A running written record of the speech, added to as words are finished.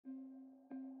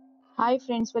Hi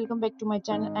friends, welcome back to my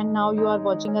channel and now you are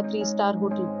watching a 3-star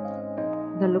hotel.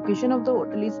 The location of the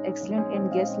hotel is excellent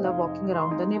and guests love walking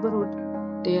around the neighborhood.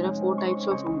 There are 4 types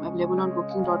of room available on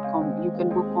booking.com. You can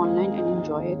book online and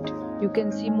enjoy it. You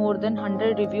can see more than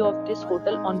 100 review of this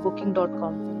hotel on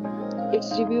booking.com.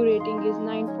 Its review rating is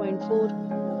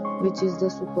 9.4, which is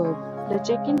the superb. The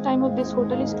check-in time of this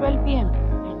hotel is 12 p.m.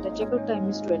 and the check-out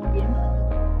time is 12 p.m.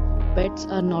 Pets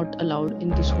are not allowed in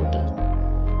this hotel.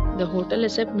 The hotel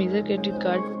accepts major credit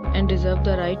card and reserves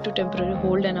the right to temporarily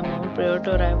hold an amount prior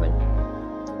to arrival.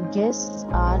 Guests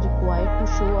are required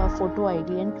to show a photo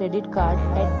ID and credit card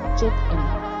at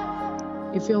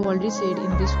check-in. If you have already stayed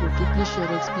in this hotel, please share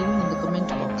your experience in the comment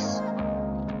box.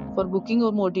 For booking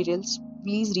or more details,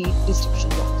 please read description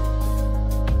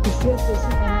box. If you are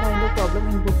facing any kind of problem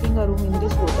in booking a room in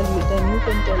this hotel, then you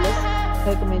can tell us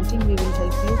by commenting. We will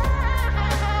help you.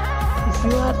 If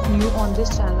you are new on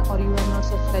this channel or you have not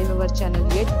subscribed our channel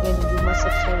yet, then you must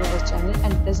subscribe our channel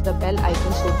and press the bell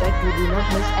icon so that you do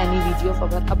not miss any video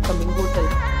of our upcoming hotel.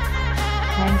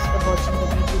 Thanks for watching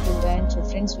the video till the end. So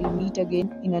friends, we'll meet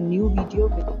again in a new video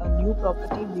with a new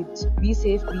property. Be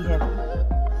safe, be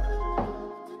happy.